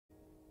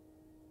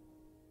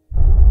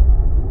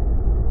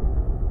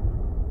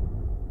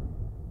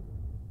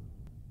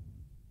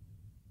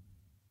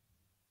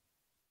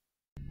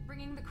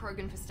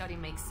Krogan for study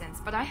makes sense,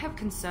 but I have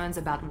concerns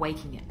about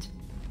waking it.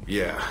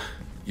 Yeah,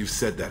 you've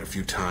said that a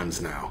few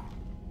times now.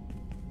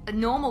 A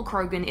normal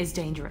Krogan is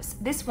dangerous.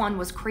 This one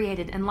was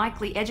created and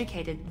likely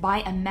educated by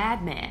a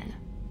madman.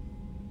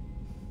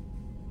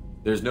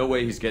 There's no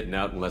way he's getting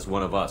out unless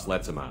one of us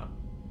lets him out.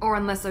 Or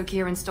unless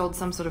Okeer installed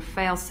some sort of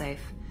failsafe.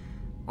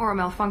 Or a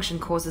malfunction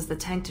causes the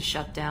tank to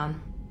shut down.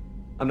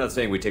 I'm not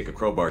saying we take a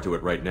crowbar to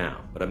it right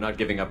now, but I'm not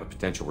giving up a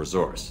potential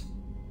resource.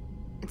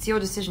 It's your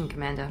decision,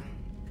 Commander.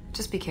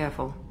 Just be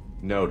careful.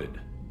 Noted.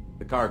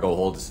 The cargo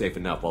hold is safe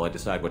enough while I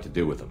decide what to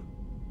do with them.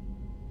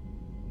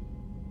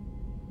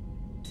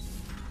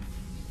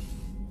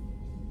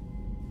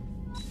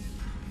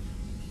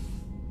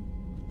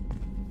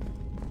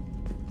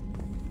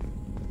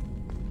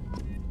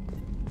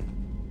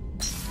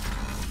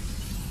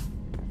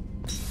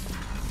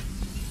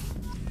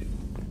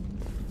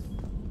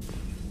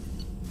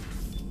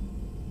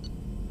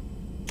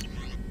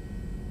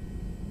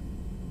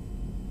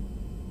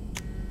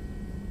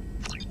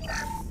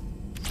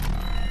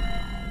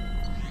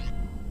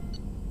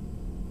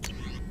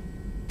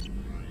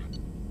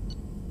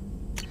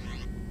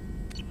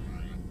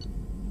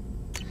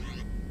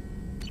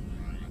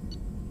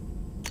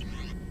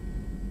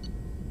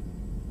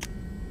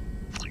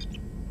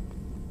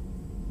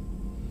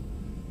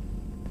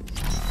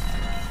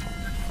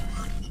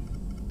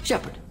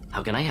 Shepard,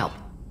 how can I help?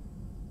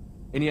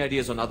 Any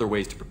ideas on other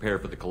ways to prepare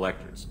for the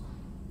Collectors?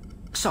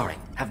 Sorry,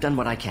 have done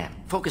what I can.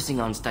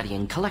 Focusing on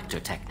studying Collector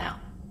tech now.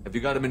 Have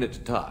you got a minute to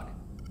talk?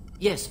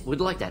 Yes,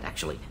 would like that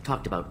actually.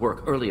 Talked about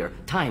work earlier.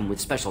 Time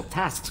with Special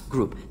Tasks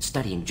Group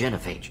studying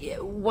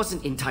genophage.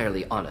 Wasn't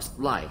entirely honest.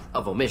 Lie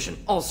of omission.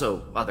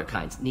 Also, other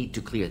kinds need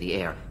to clear the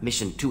air.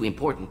 Mission too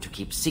important to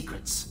keep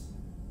secrets.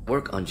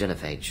 Work on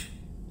genophage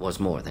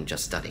was more than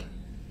just study.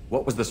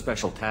 What was the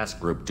Special Task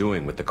Group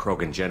doing with the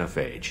Krogan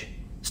genophage?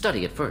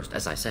 Study at first,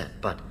 as I said,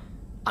 but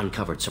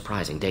uncovered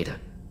surprising data.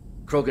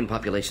 Krogan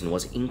population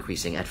was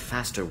increasing at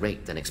faster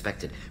rate than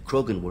expected.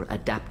 Krogan were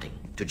adapting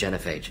to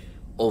genophage,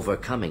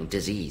 overcoming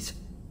disease.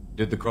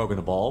 Did the Krogan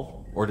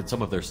evolve, or did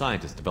some of their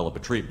scientists develop a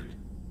treatment?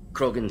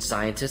 Krogan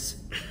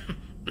scientists?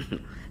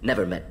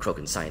 Never met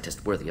Krogan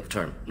scientist worthy of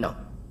term. No.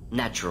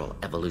 Natural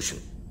evolution.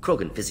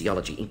 Krogan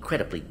physiology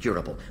incredibly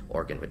durable.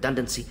 Organ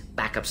redundancy,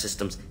 backup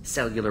systems,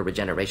 cellular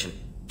regeneration.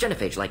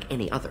 Genophage like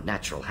any other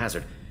natural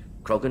hazard.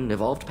 Krogan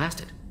evolved past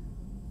it.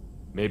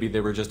 Maybe they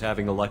were just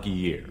having a lucky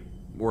year.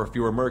 Or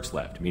fewer mercs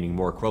left, meaning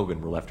more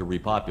Krogan were left to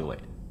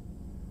repopulate.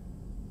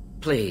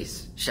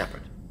 Please,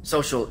 Shepard.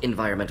 Social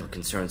environmental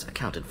concerns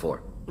accounted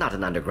for. Not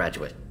an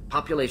undergraduate.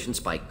 Population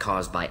spike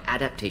caused by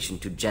adaptation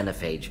to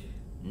genophage.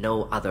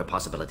 No other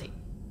possibility.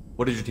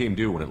 What did your team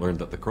do when it learned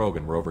that the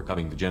Krogan were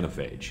overcoming the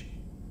genophage?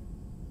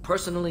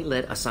 Personally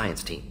led a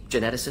science team.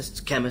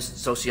 Geneticists, chemists,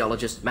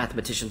 sociologists,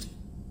 mathematicians.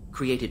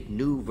 Created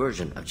new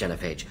version of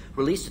genophage.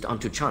 Released it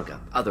onto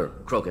Chanka, other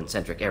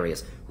Krogan-centric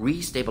areas.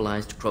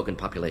 Restabilized Krogan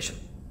population.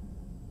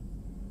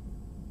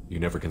 You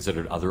never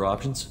considered other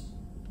options?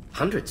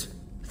 Hundreds.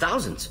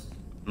 Thousands.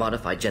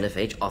 Modified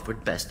genophage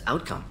offered best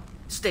outcome.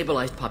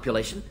 Stabilized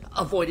population,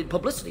 avoided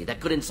publicity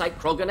that could incite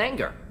Krogan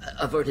anger,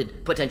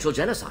 averted potential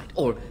genocide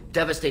or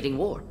devastating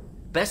war.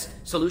 Best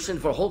solution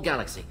for whole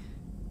galaxy,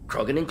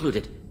 Krogan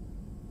included.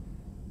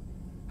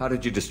 How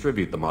did you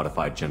distribute the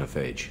modified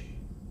genophage?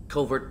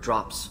 Covert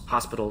drops,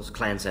 hospitals,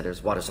 clan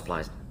centers, water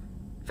supplies.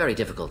 Very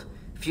difficult.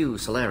 Few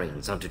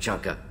Solarians on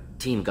Tuchanka.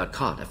 Team got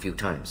caught a few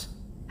times.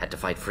 Had to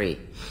fight free.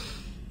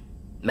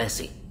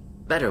 Messy.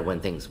 Better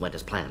when things went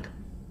as planned.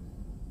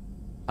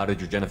 How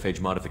did your genophage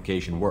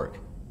modification work?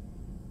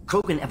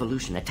 Krogan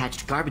evolution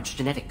attached garbage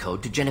genetic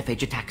code to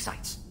genophage attack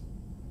sites.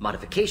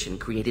 Modification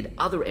created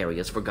other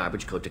areas for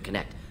garbage code to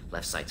connect.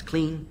 Left sites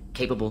clean,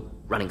 capable,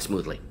 running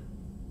smoothly.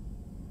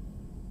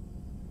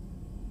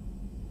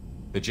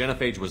 The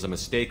genophage was a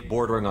mistake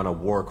bordering on a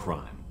war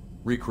crime.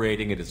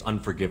 Recreating it is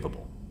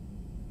unforgivable.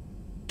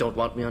 Don't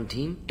want me on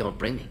team? Don't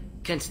bring me.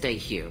 Can stay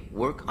here,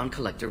 work on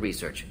collector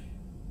research.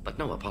 But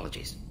no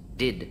apologies.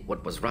 Did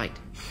what was right.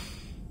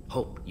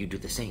 Hope you do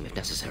the same if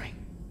necessary.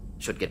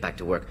 Should get back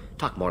to work.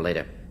 Talk more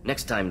later.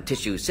 Next time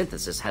tissue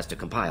synthesis has to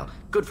compile.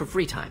 Good for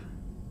free time.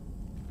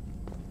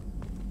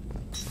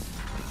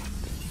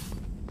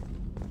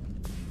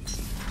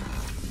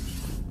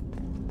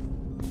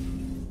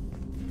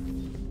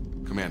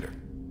 Commander,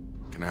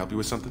 can I help you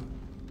with something?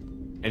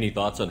 Any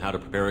thoughts on how to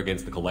prepare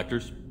against the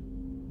Collectors?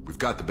 We've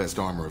got the best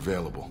armor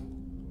available.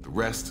 The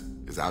rest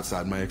is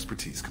outside my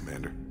expertise,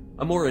 Commander.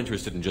 I'm more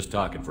interested in just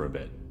talking for a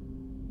bit.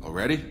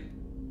 Already?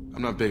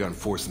 I'm not big on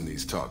forcing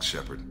these talks,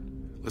 Shepard.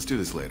 Let's do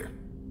this later.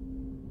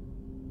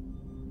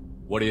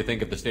 What do you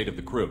think of the state of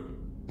the crew?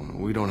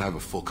 We don't have a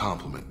full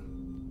complement.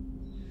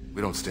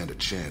 We don't stand a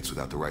chance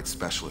without the right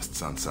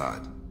specialists on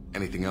side.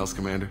 Anything else,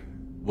 Commander?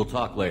 We'll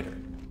talk later.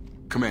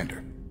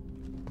 Commander.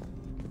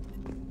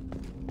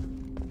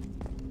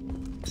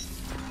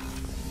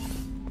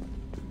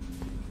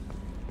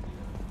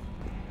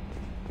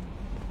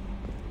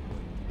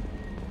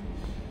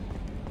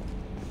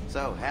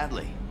 So,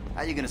 Hadley,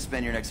 how you gonna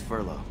spend your next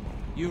furlough?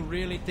 You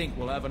really think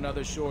we'll have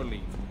another shore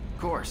leave?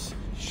 course.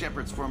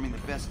 Shepard's forming the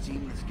best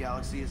team this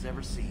galaxy has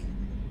ever seen.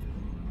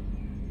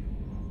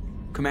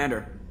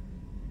 Commander.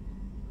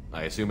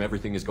 I assume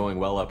everything is going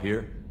well up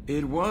here?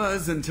 It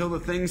was until the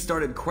thing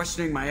started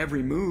questioning my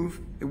every move.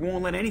 It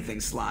won't let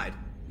anything slide.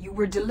 You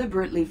were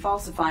deliberately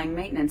falsifying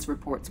maintenance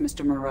reports,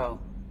 Mr. Moreau.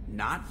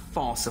 Not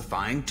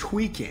falsifying,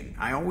 tweaking.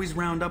 I always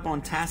round up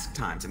on task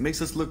times. It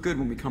makes us look good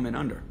when we come in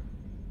under.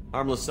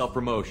 Harmless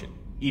self-promotion.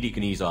 Edie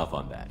can ease off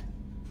on that.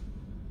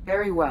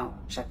 Very well,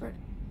 Shepard.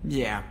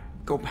 Yeah,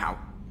 go pout.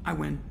 I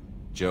win.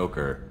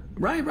 Joker.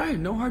 Right.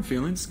 No hard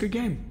feelings. Good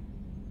game.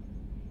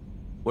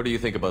 What do you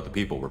think about the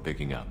people we're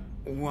picking up?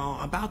 Well,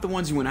 about the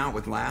ones you went out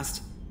with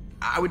last,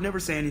 I would never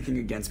say anything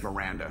against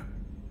Miranda,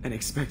 and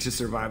expect to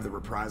survive the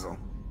reprisal.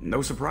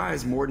 No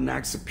surprise, Morden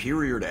acts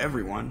superior to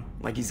everyone,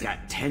 like he's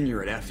got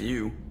tenure at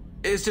FU.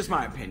 It's just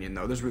my opinion,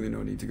 though. There's really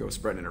no need to go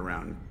spreading it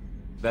around.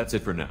 That's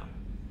it for now.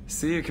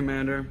 See you,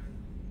 Commander.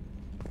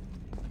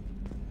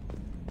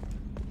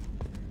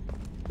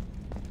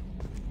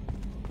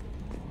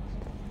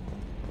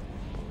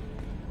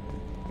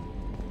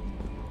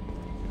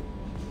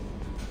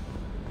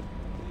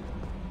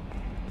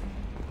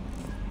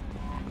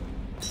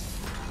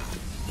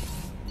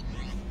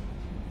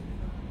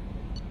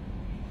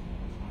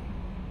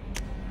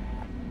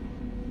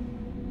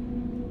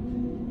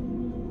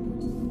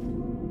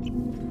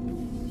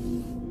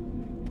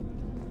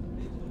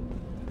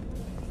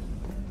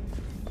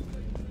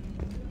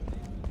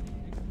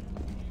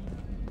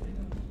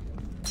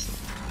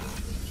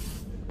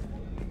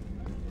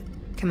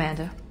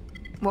 Commander,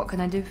 what can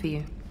I do for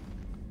you?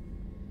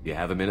 You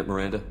have a minute,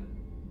 Miranda?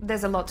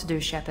 There's a lot to do,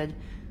 Shepard.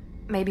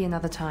 Maybe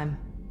another time.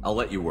 I'll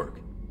let you work.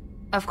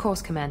 Of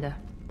course, Commander.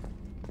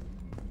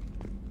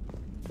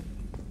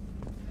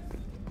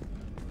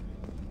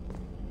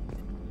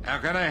 How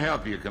can I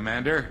help you,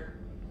 Commander?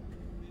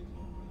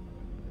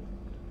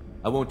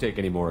 I won't take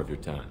any more of your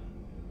time.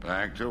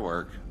 Back to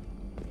work.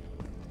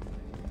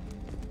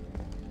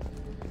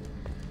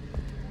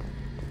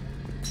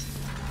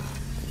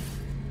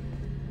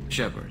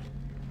 Shepard,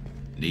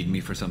 need me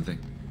for something?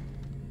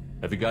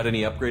 Have you got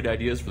any upgrade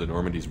ideas for the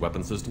Normandy's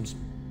weapon systems?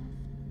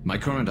 My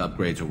current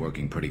upgrades are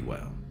working pretty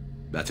well.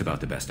 That's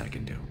about the best I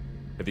can do.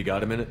 Have you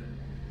got a minute?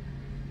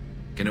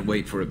 Can it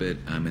wait for a bit?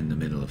 I'm in the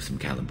middle of some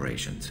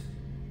calibrations.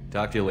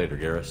 Talk to you later,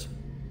 Garrus.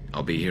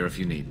 I'll be here if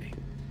you need me.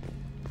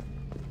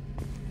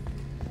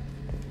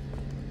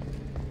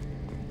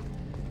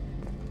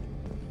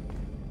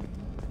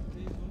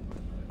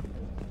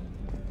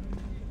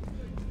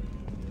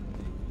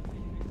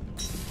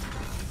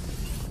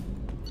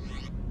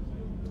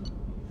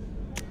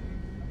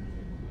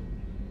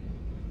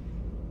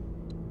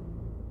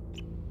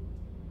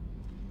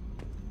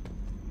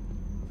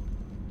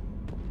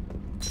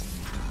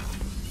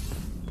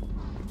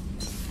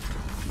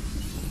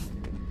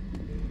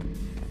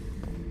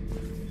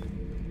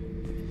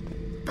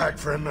 Back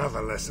for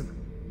another lesson.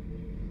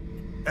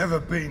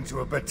 Ever been to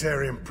a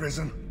Batarian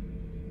prison?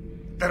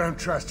 They don't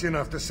trust you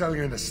enough to sell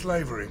you into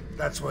slavery.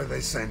 That's where they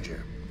send you.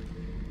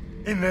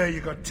 In there you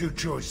got two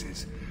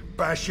choices.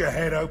 Bash your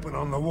head open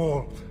on the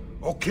wall,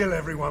 or kill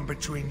everyone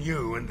between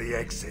you and the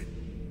exit.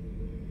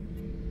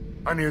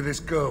 I knew this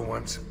girl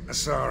once,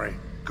 Asari.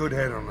 Good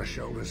head on her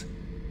shoulders.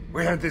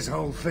 We had this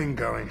whole thing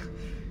going,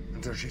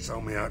 until she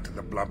sold me out to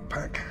the blood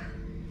pack.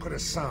 Put a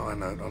sour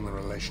note on the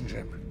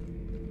relationship.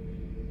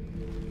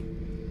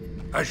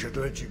 I should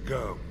let you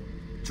go.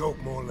 Talk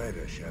more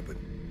later, Shepard.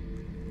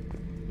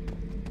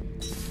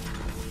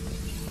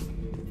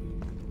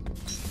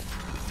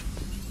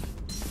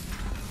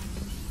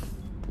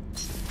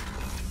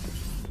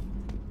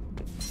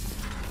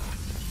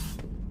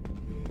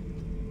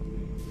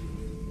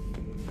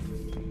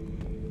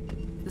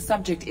 The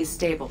subject is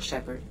stable,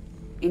 Shepard.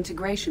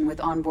 Integration with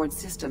onboard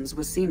systems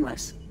was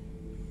seamless.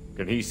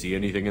 Can he see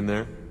anything in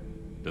there?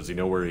 Does he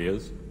know where he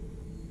is?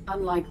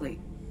 Unlikely.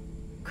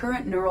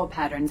 Current neural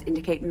patterns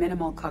indicate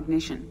minimal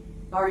cognition.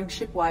 Barring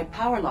ship-wide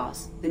power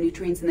loss, the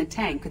nutrients in the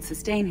tank could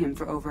sustain him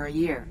for over a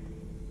year.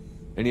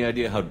 Any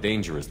idea how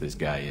dangerous this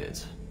guy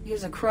is? He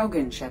is a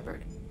Krogan,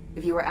 Shepard.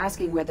 If you were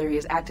asking whether he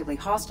is actively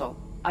hostile,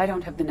 I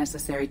don't have the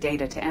necessary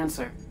data to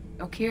answer.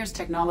 Okir's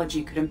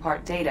technology could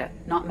impart data,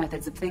 not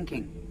methods of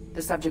thinking.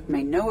 The subject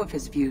may know of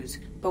his views,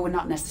 but would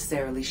not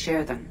necessarily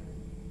share them.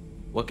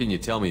 What can you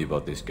tell me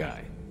about this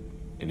guy?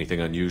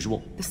 Anything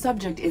unusual? The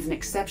subject is an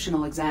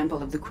exceptional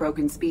example of the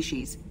Krogan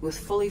species, with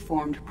fully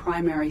formed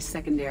primary,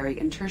 secondary,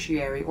 and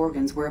tertiary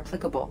organs where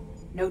applicable.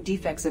 No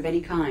defects of any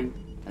kind,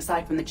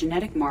 aside from the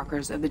genetic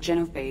markers of the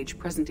genophage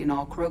present in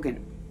all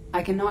Krogan.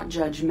 I cannot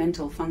judge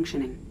mental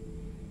functioning.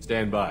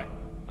 Stand by.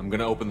 I'm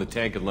gonna open the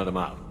tank and let him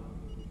out.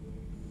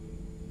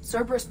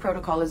 Cerberus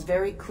protocol is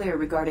very clear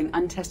regarding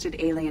untested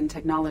alien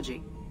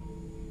technology.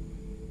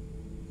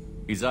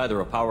 He's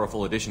either a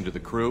powerful addition to the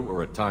crew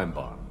or a time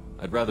bomb.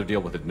 I'd rather deal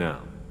with it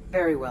now.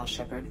 Very well,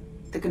 Shepard.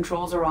 The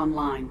controls are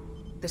online.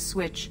 The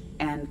switch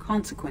and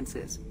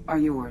consequences are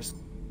yours.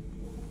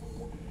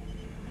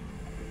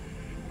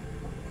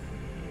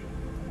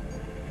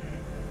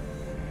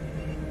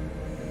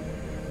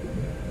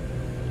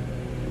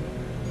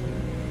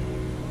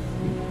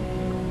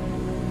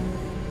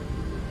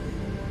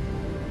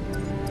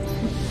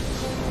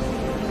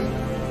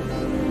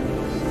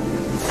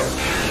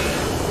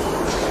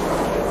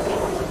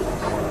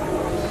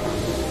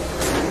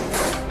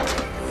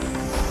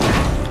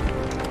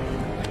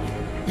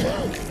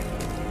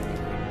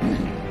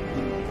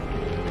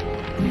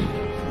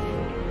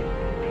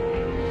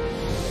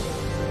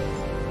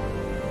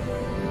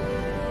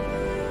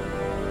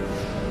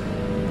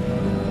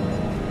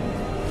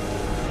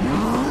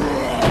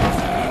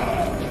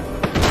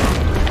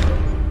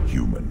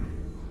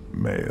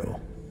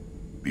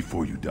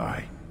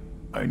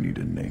 I need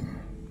a name.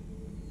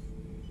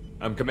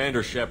 I'm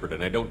Commander Shepard,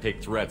 and I don't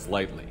take threats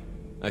lightly.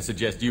 I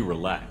suggest you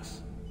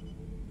relax.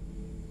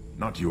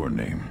 Not your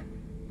name.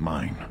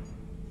 Mine.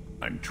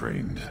 I'm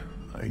trained.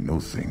 I know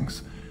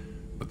things.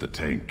 But the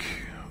tank,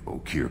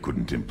 Okeer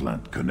couldn't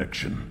implant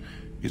connection.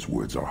 His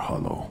words are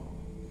hollow.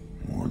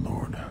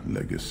 Warlord,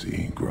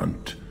 Legacy,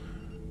 Grunt.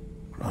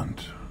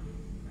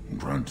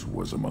 Grunt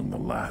was among the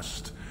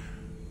last.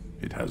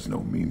 It has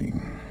no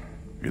meaning.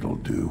 It'll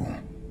do.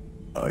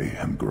 I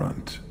am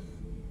Grunt.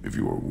 If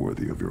you are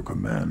worthy of your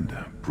command,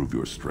 prove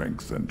your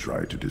strength and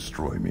try to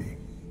destroy me.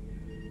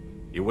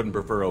 You wouldn't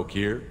prefer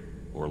Okeer?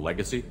 Or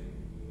Legacy?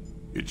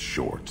 It's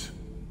short.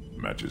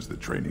 Matches the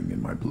training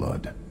in my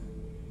blood.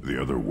 The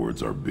other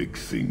words are big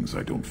things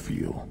I don't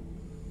feel.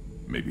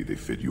 Maybe they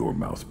fit your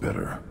mouth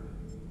better.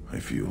 I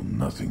feel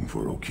nothing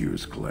for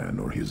Okeer's clan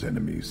or his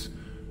enemies.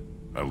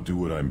 I'll do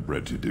what I'm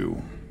bred to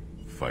do.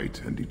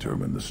 Fight and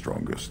determine the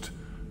strongest.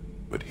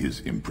 But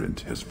his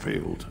imprint has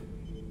failed.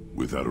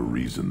 Without a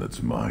reason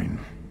that's mine,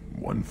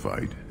 one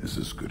fight is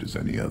as good as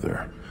any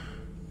other.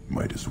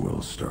 Might as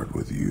well start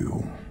with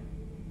you.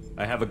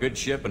 I have a good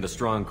ship and a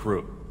strong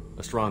crew.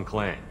 A strong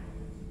clan.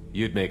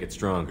 You'd make it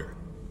stronger.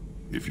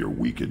 If you're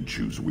weak and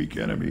choose weak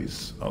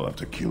enemies, I'll have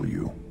to kill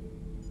you.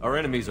 Our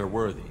enemies are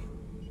worthy.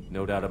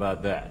 No doubt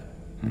about that.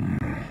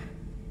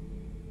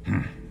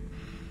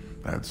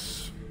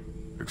 That's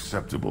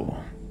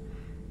acceptable.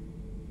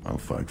 I'll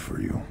fight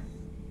for you.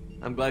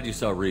 I'm glad you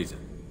saw reason.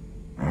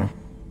 Huh?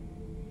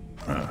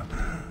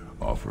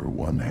 Offer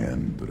one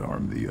hand, but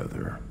arm the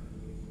other.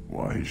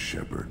 Wise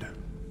Shepard.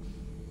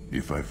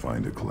 If I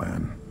find a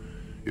clan,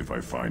 if I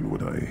find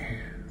what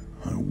I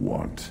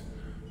want,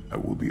 I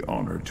will be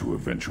honored to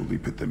eventually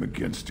pit them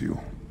against you.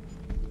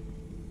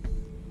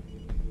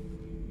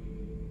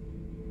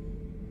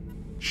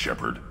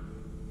 Shepard.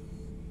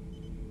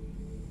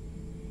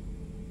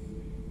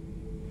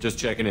 Just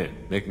checking in,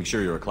 making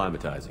sure you're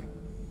acclimatizing.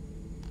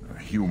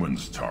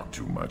 Humans talk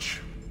too much.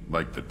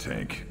 Like the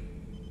tank.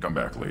 Come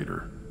back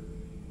later.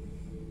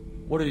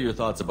 What are your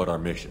thoughts about our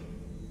mission?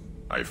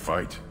 I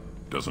fight.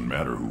 Doesn't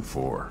matter who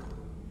for.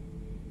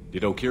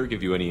 Did Okeer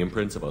give you any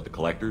imprints about the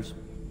Collectors?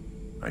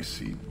 I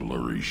see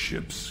blurry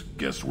ships,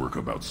 guesswork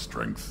about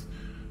strength.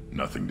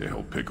 Nothing to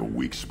help pick a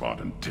weak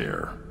spot and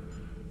tear.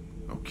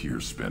 Okeer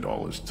spent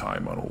all his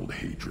time on old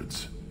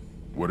hatreds.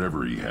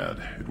 Whatever he had,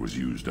 it was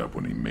used up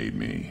when he made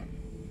me.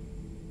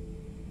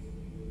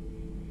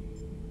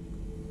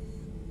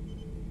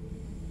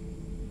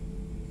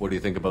 What do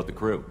you think about the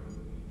crew?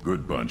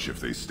 Good bunch if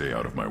they stay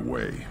out of my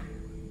way.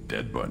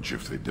 Dead bunch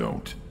if they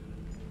don't.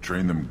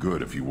 Train them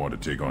good if you want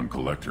to take on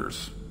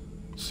Collectors.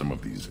 Some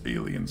of these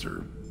aliens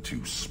are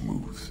too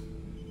smooth.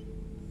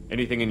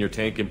 Anything in your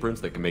tank imprints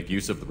that can make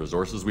use of the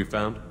resources we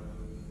found?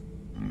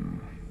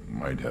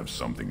 Might have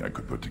something I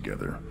could put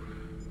together.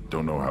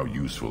 Don't know how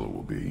useful it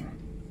will be.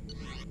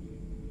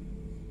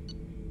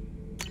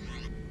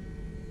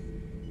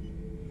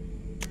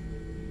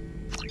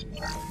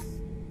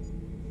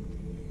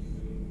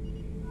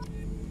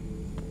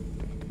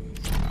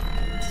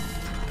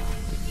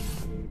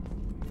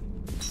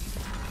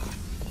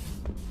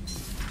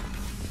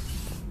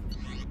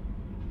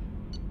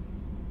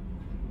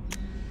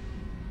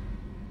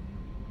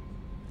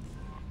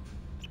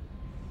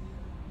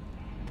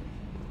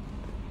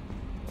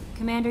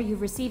 Commander,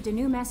 you've received a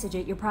new message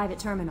at your private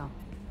terminal.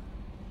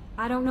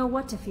 I don't know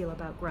what to feel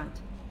about Grunt.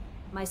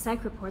 My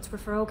psych reports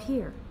refer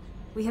Okeer.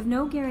 We have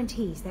no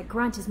guarantees that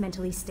Grunt is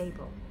mentally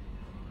stable.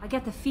 I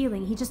get the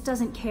feeling he just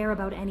doesn't care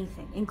about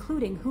anything,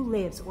 including who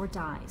lives or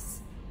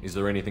dies. Is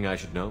there anything I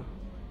should know?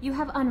 You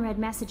have unread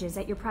messages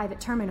at your private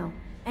terminal.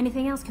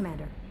 Anything else,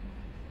 Commander?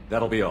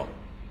 That'll be all.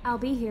 I'll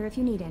be here if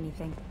you need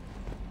anything.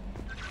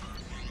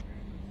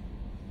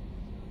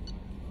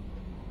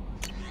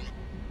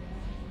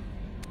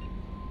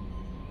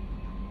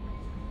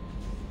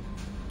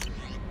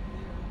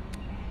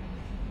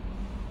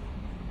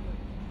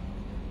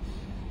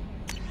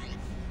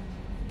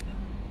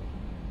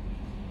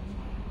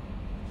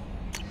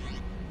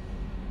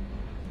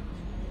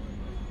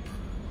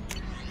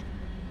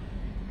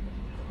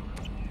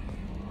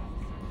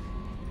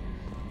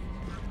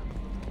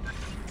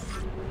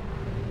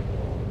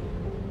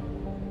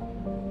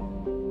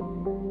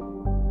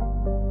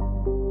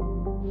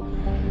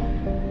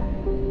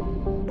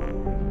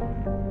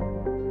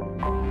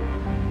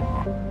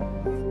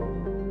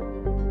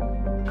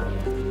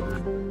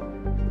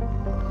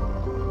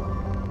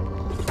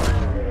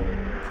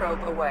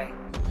 Probe away.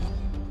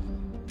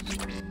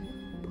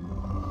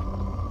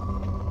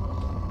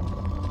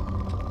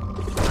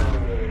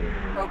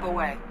 Probe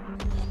away.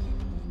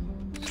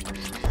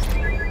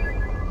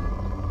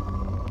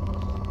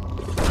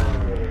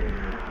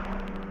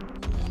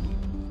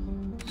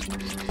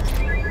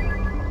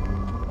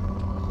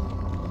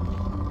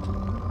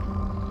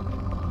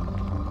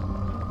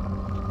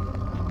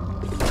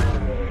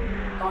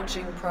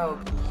 Launching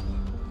probe.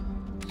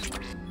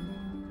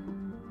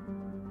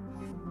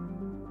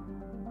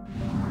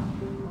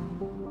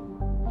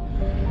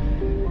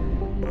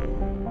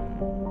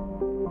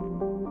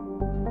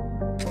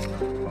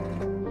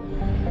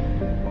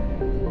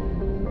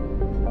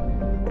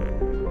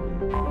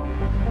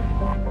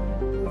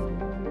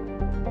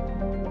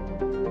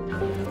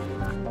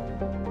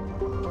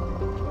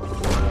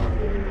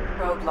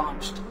 Probe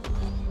launched.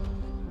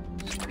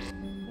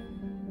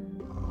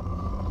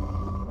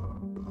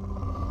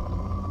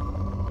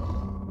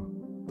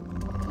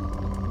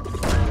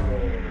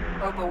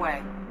 Probe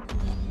away.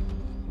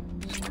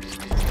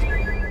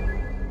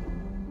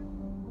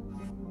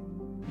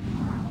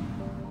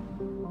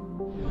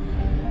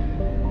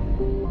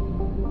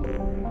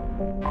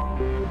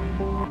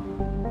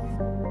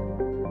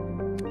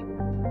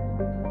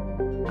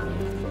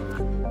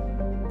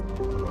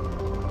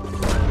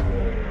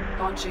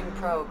 Launching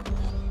probe.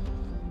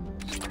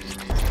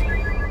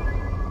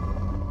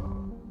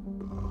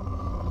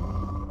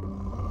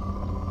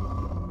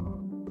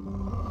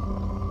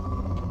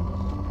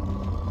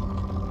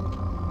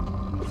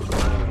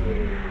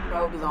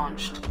 Probe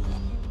launched.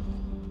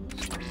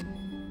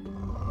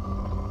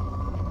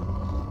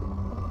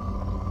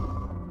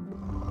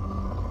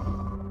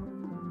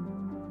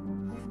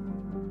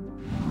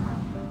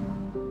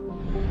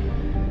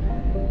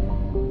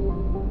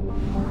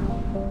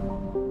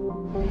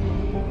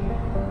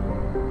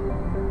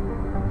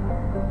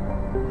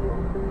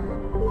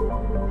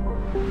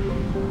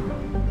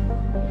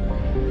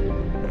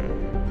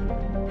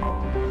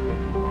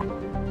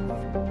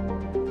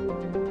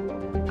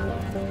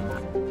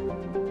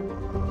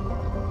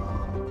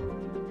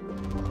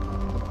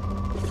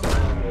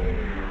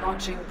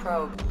 Launching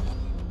probe.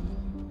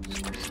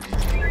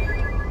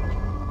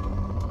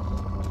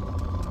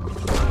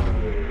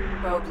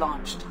 Probe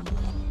launched.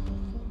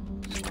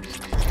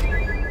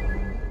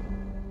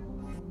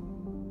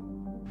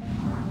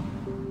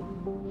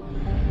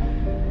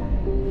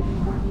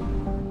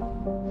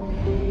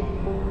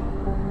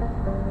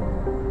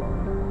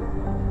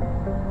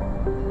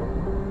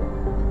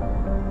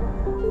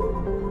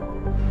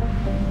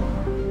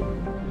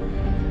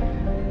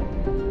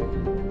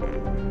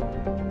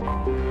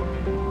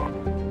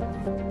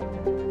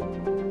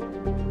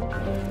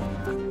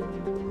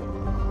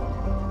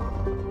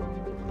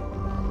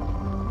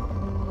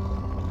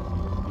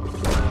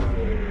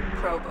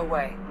 Probe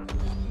away.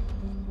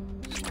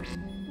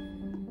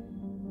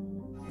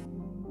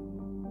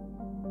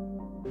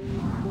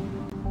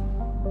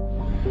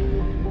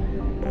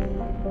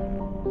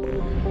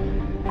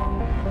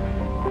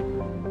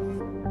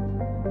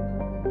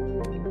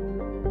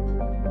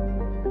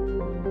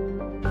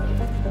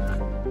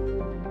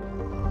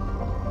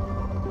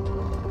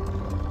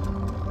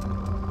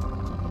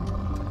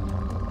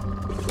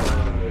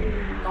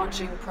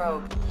 Launching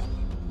probe.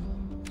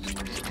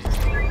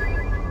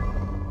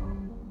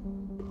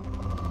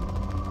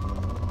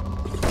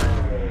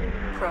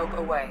 Probe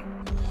away.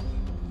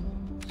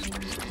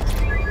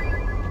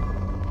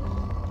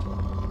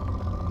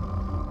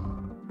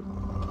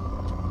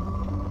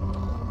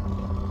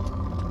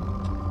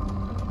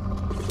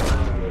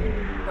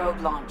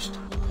 Probe launched.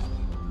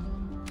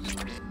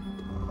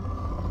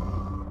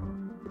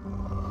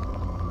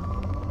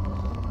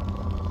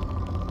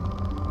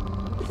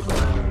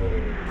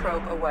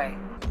 Probe away.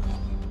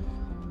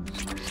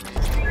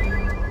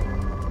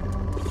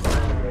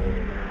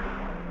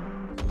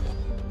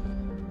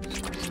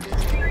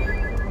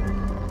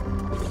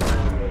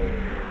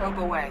 Probe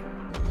away.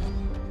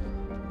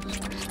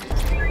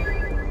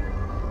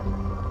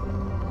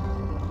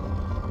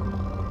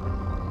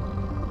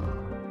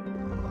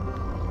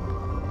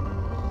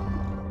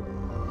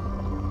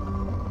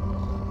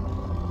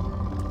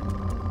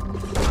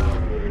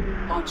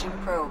 Launching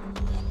probe.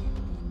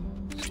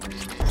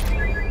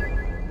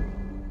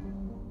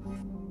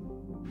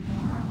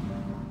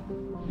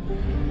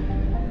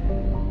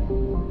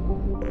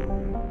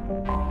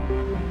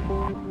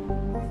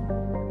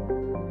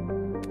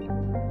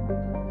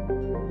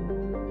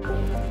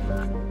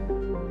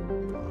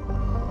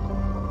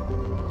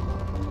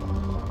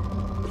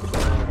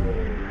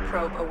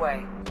 Probe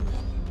away.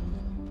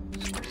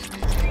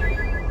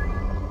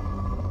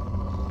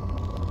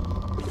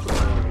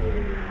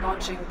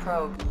 Launching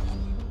probe.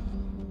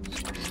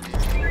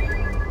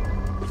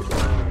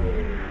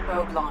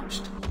 Probe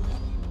launched.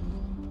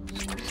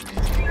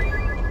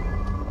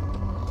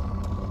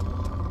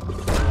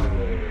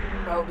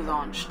 Probe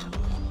launched.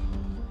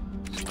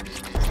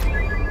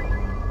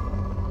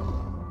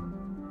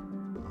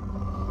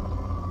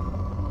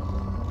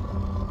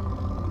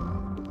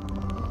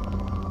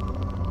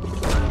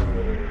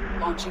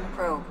 Launching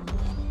probe.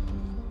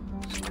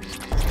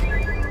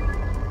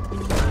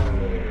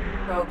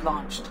 Probe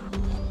launched.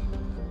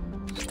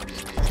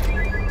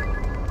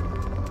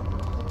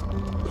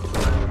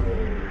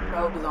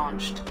 Probe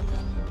launched.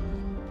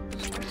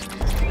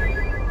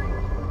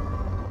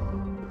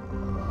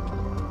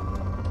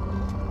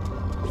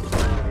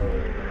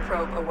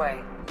 Probe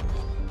away.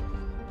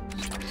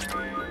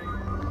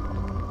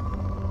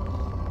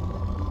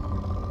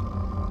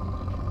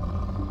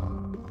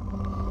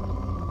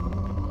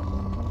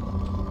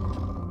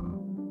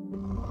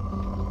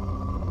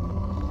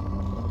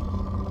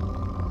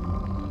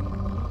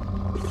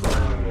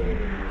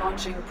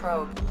 Launching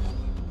probe.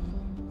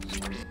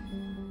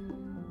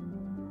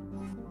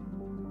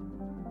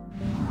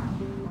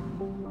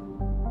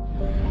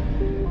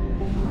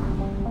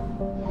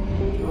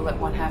 Fuel at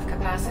 1/2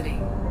 capacity.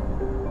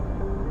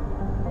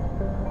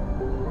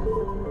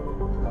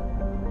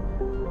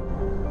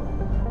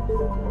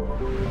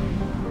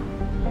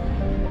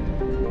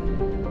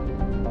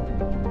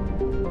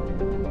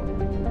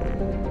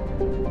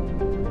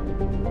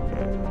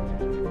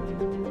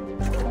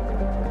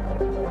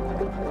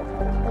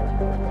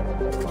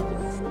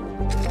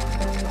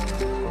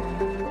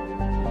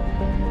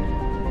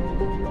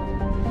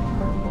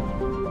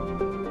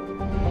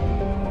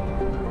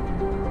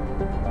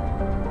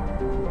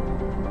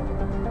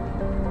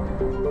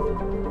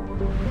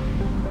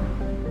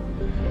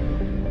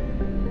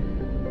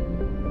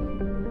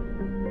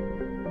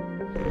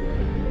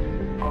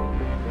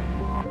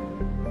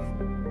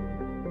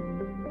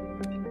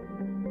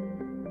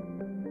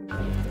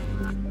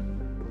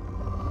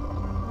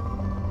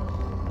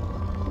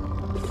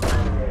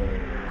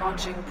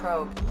 Launching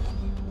probe.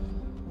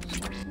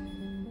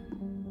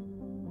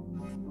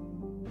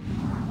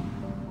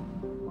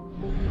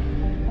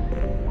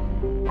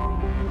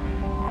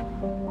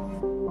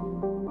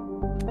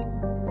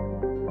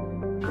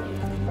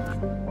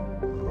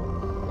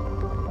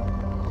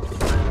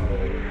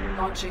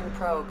 Launching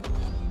probe.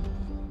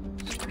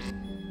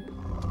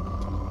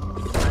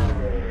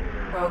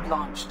 Probe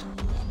launched.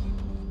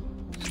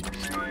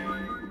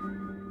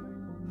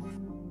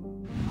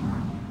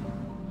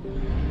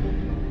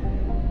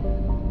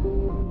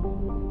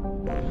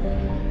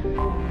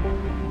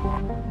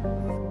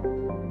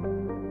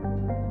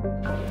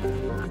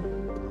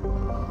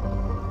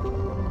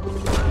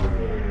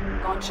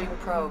 Launching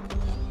probe.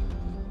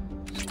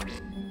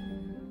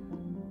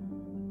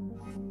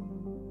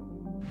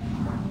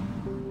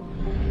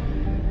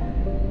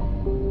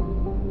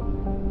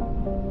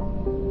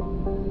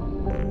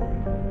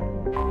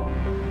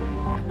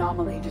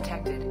 Anomaly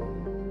detected.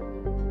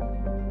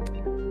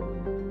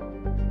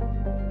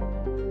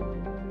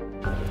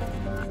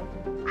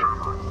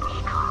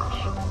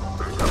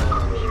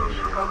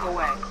 Probe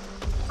away.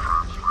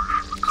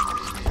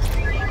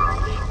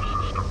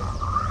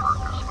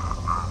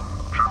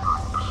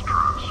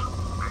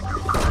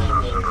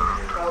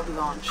 Probe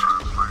launched.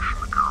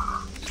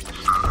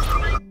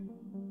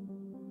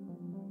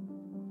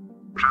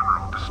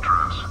 General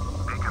distress.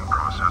 Beacon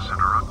process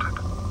interrupted.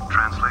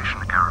 Translation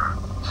error.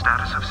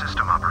 Status of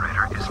system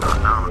operator is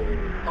not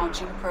known.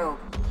 Launching probe.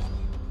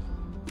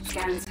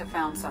 Scans have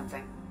found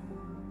something.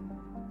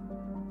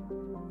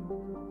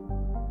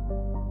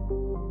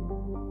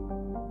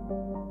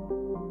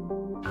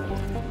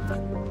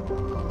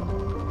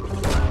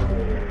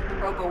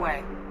 Probe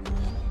away.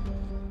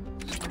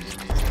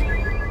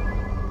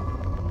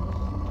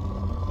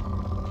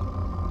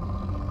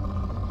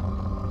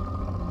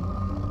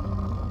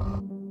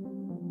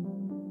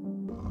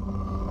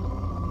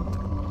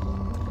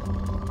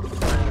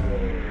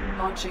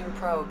 Launching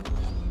probe.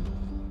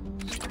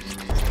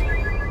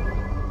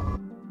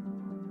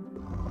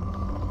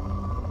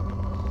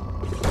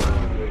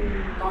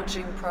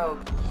 Launching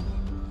probe.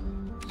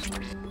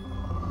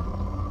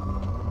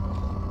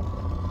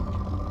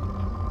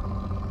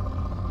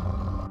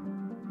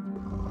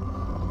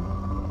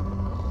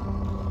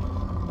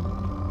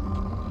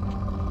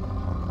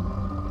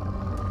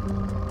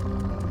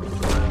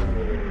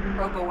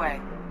 Probe away.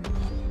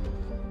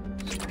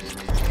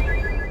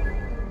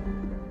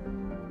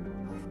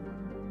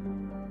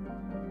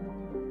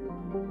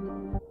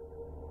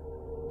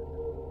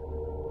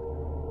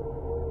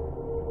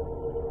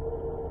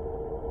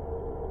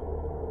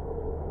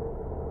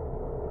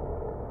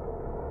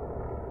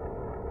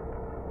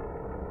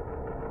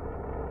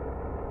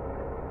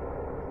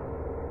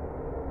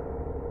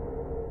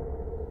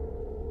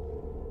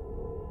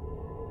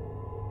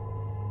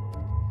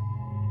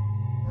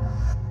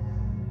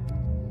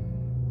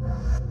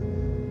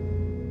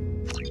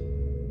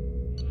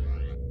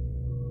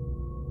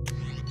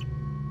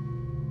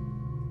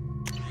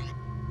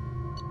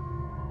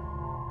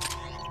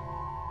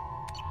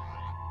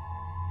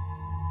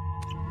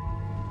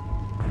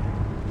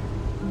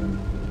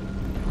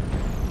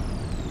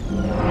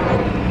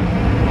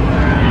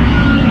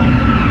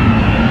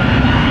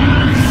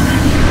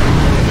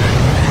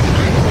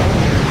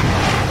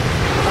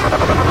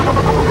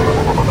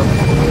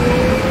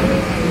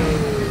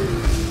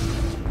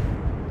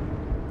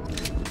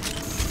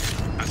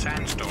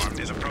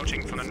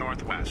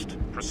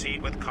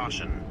 Proceed with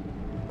caution.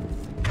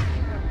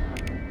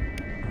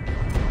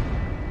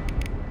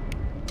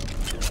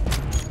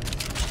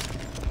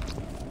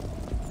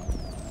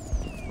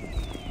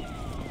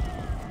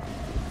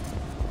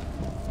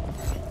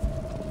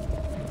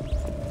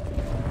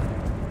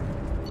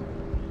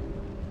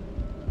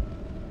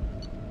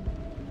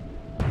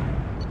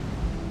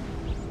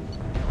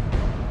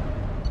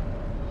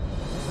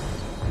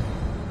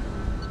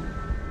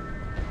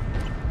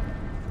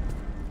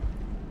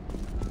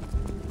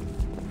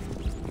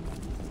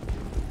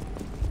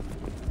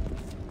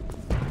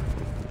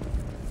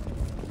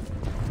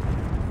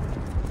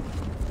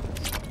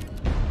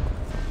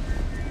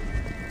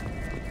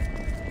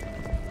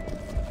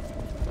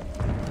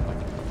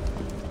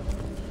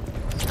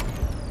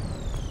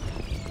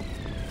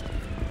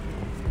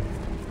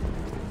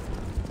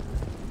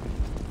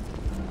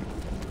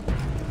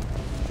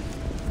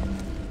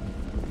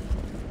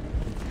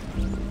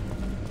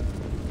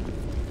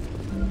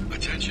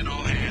 Attention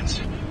all hands.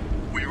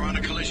 We are on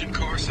a collision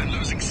course and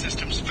losing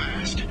systems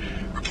fast.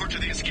 Report to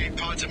the escape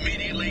pods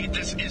immediately.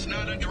 This is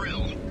not a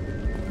drill.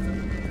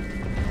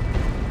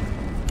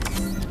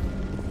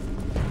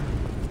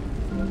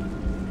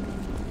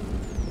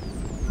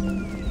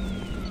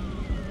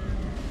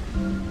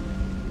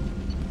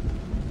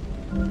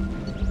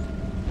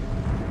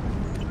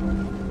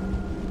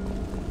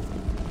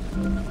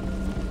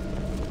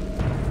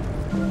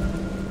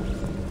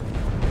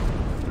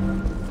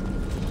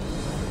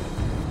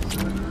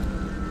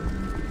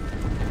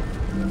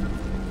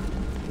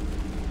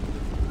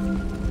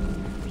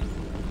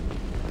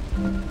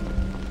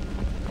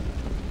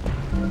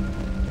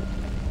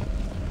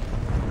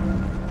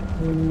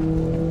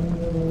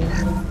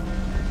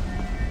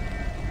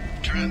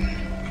 Trenton,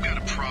 we've got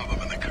a problem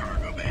in the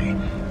cargo bay.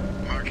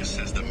 Marcus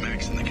says the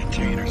mechs in the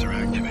containers are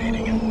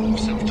activating and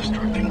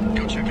self-destructing.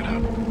 Go check it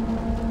out.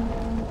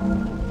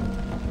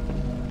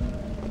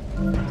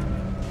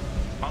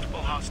 Multiple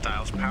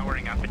hostiles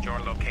powering up at your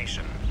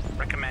location.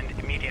 Recommend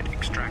immediate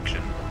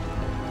extraction.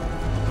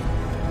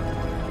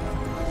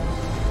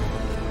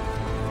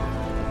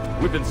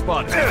 We've been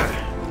spotted.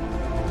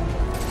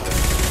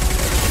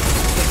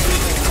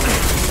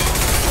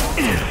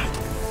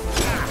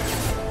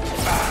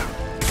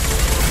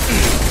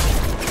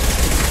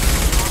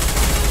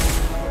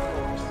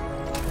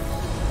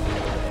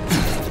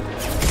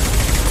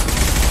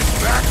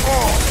 Back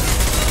off!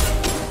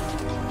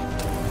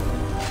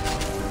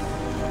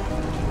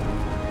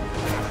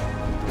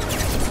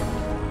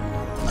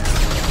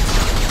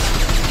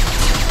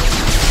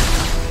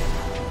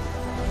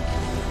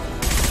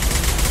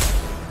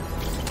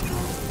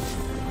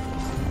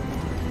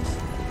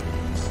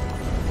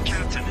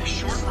 Captain, his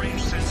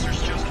short-range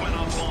sensors just went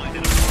offline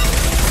and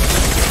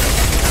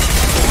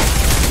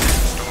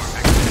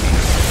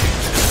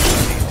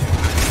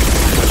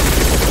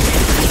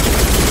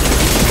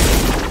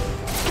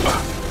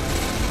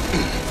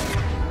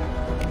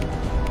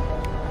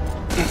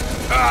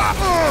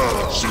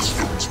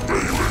Systems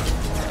failing.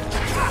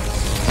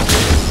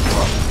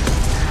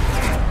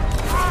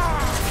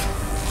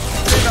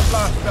 Clean up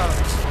last down.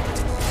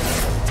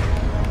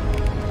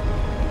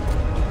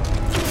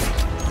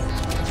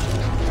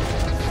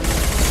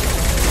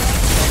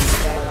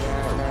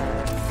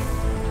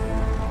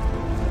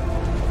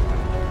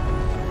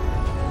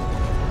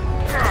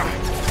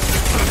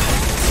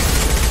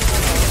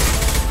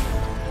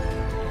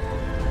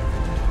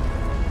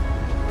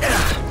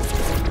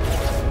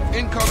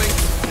 Incoming!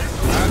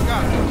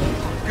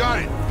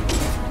 Got it!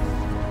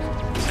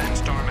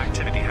 Sandstorm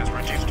activity has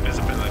reduced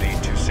visibility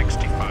to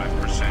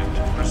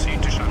 65%.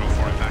 Proceed to shuttle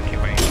for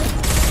evacuation.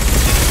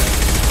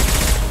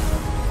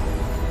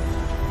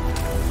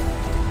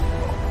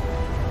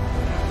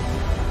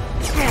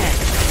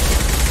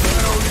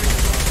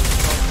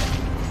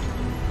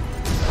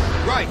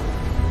 Right!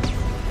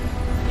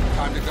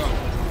 Time to go.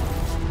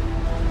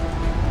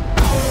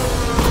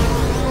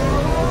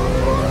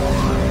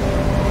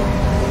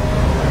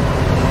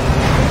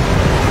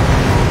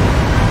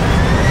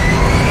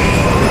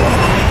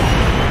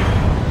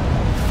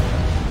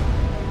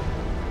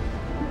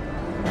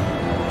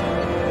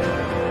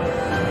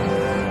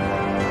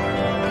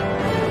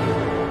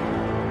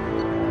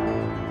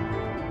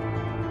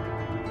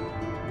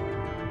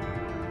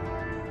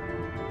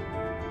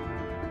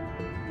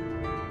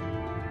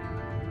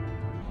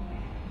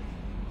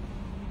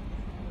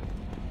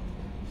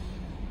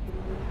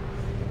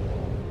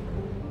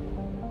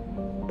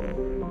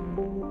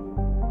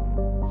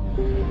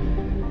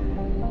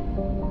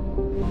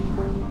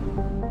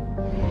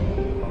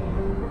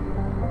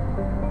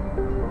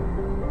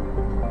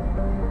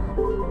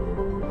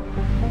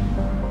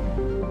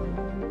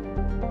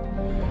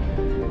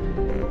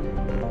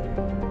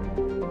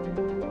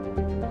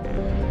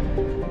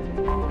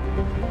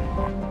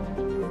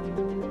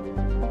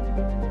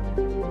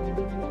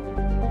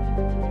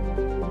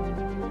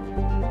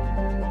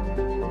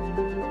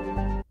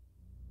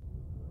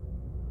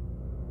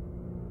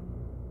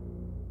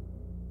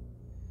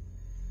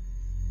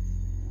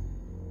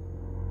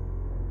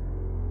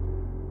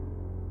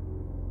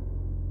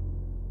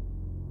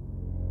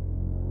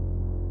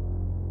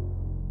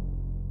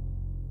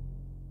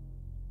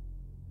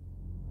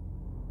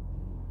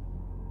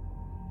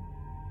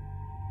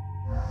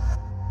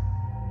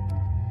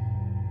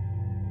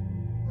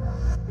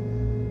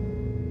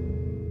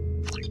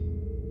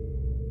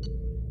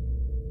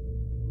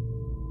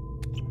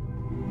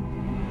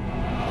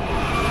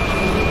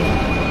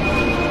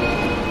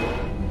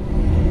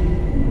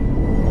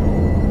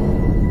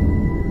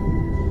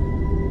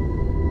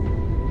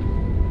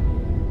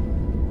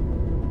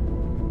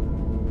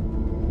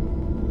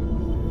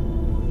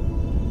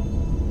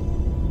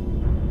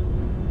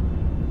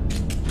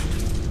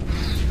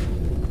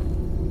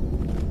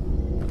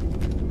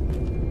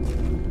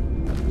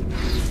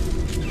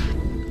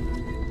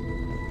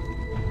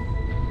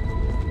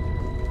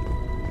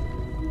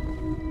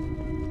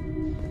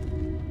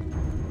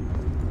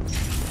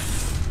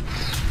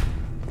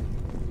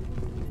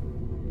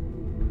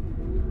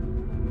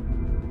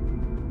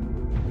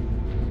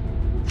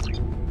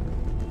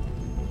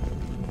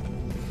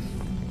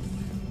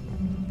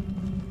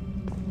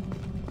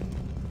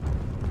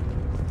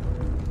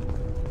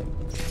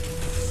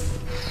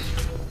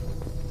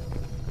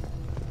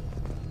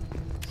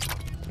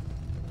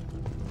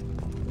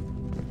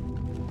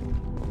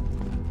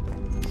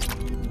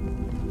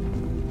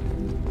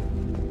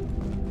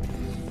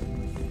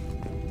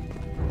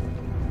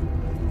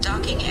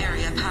 Docking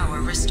area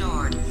power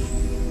restored.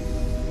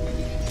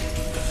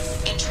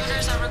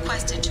 Intruders are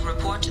requested to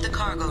report to the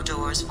cargo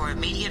doors for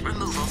immediate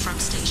removal from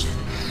station.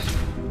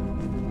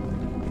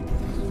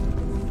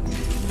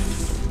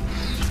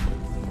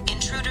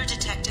 Intruder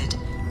detected.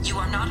 You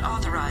are not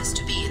authorized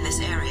to be in this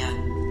area.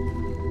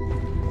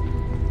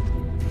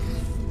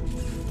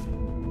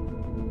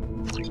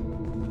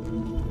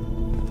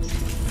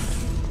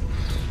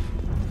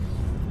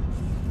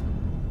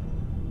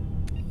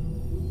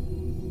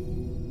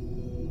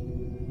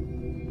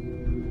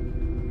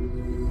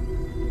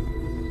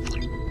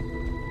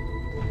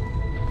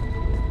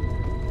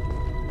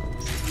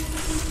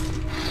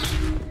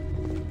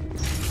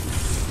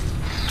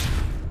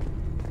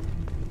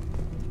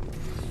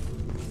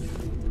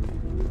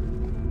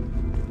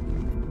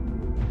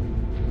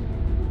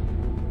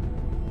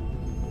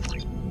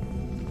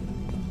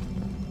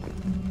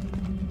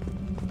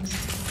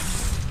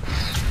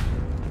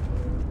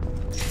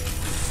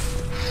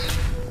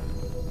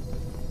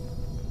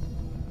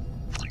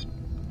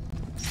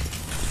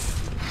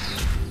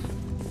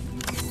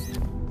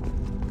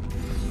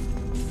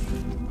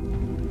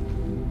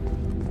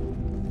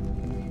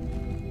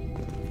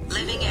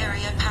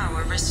 area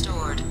power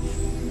restored.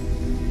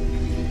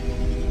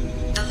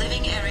 The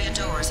living area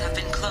doors have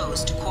been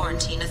closed to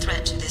quarantine a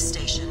threat to this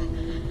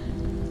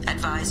station.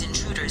 Advise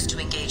intruders to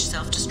engage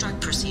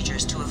self-destruct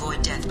procedures to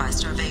avoid death by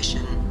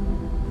starvation.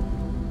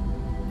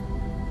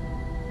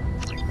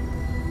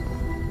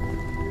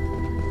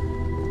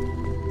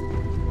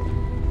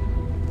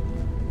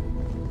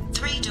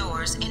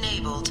 Doors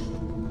enabled.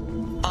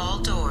 All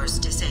doors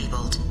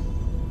disabled.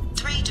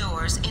 3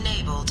 doors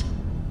enabled.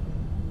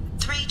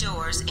 3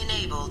 doors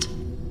enabled.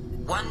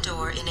 1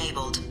 door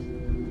enabled.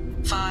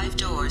 5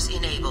 doors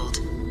enabled.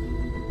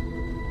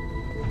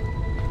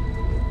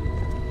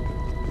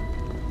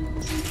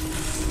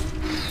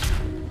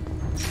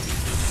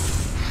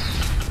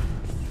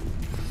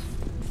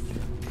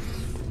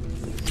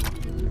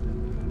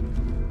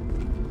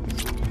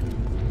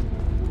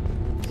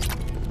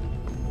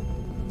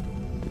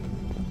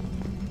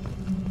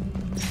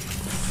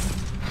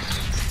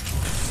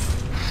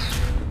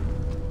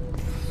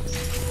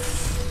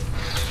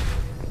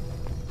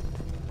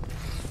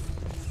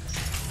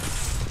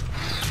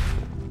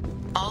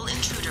 All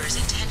intruders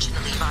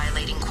intentionally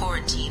violating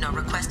quarantine are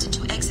requested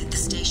to exit the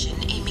station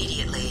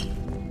immediately.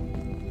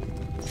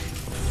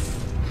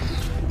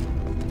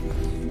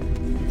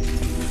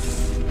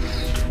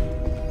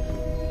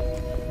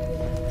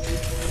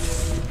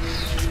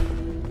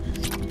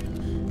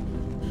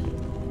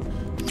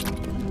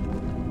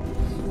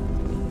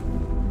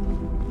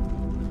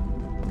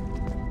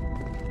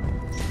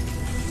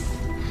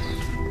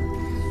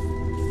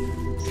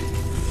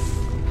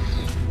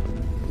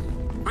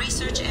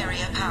 Research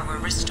area power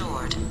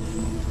restored.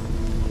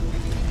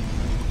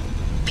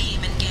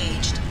 Beam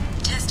engaged.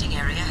 Testing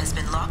area has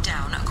been locked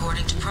down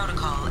according to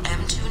protocol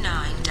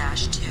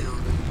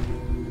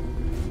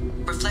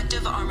M29-2.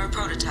 Reflective armor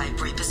prototype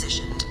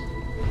repositioned.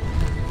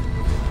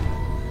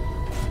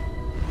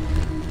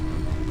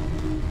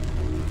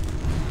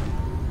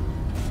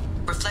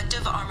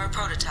 Reflective armor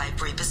prototype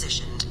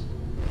repositioned.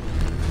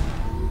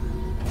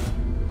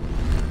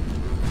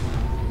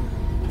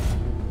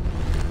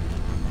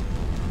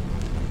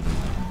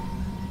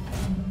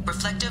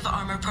 Reflective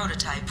armor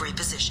prototype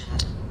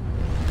repositioned.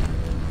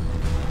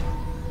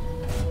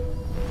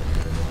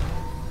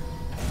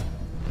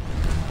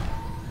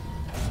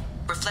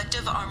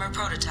 Reflective armor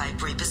prototype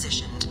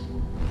repositioned.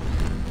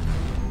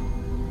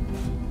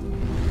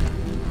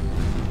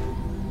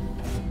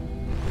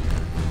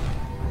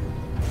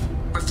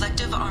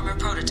 Reflective armor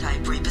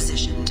prototype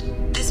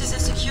repositioned. This is a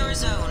secure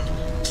zone.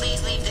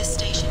 Please leave this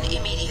station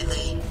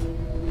immediately.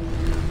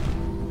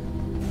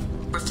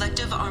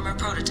 Reflective armor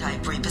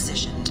prototype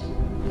repositioned.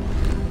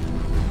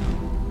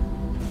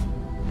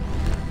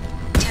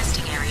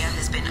 Testing area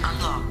has been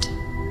unlocked.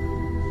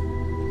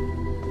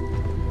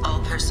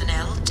 All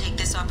personnel take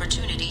this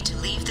opportunity to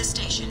leave the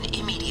station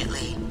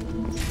immediately.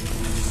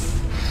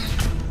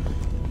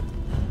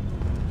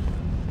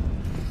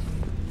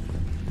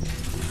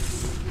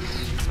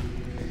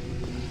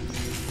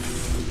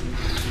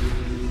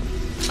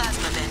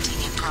 Plasma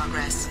venting in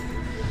progress.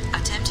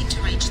 Attempting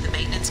to reach the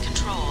maintenance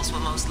controls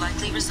will most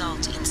likely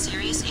result in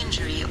serious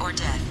injury or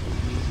death.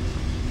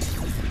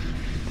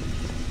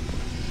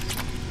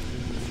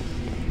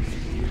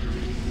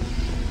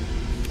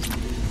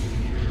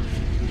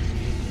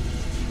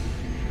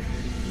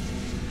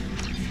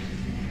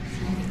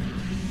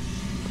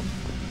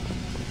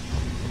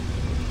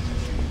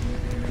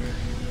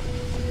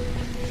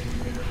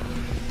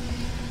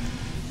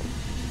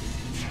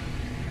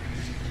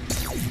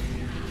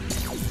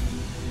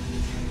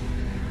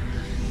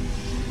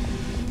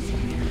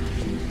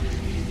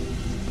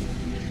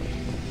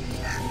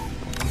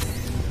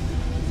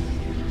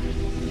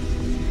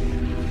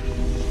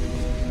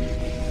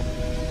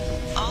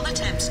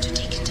 Attempts to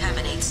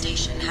decontaminate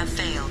station have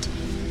failed.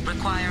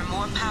 Require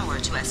more power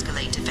to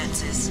escalate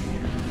defenses.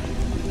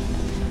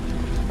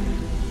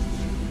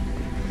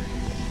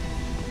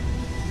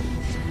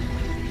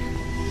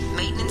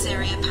 Maintenance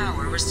area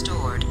power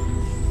restored.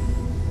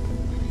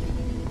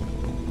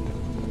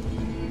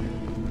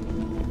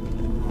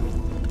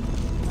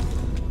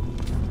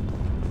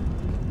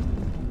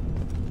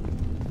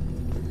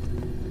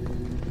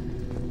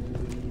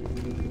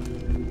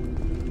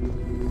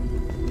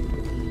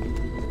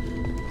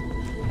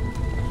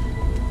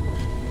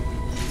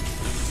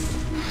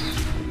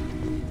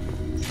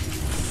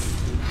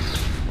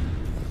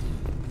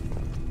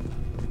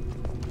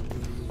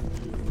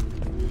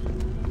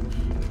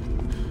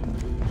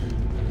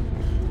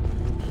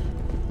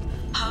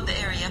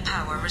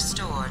 Power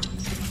restored.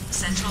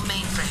 Central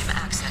mainframe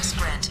access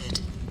granted.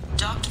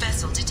 Docked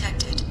vessel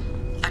detected.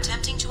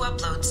 Attempting to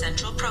upload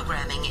central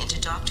programming into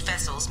docked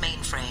vessel's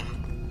mainframe.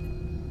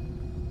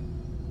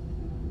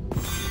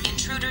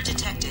 Intruder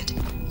detected.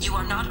 You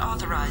are not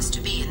authorized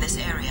to be in this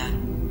area.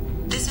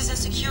 This is a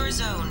secure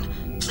zone.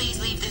 Please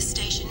leave this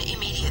station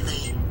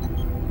immediately.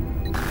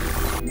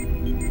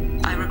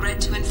 I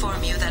regret to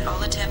inform you that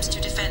all attempts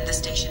to defend the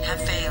station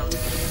have failed.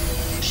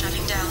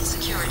 Shutting down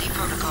security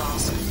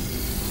protocols.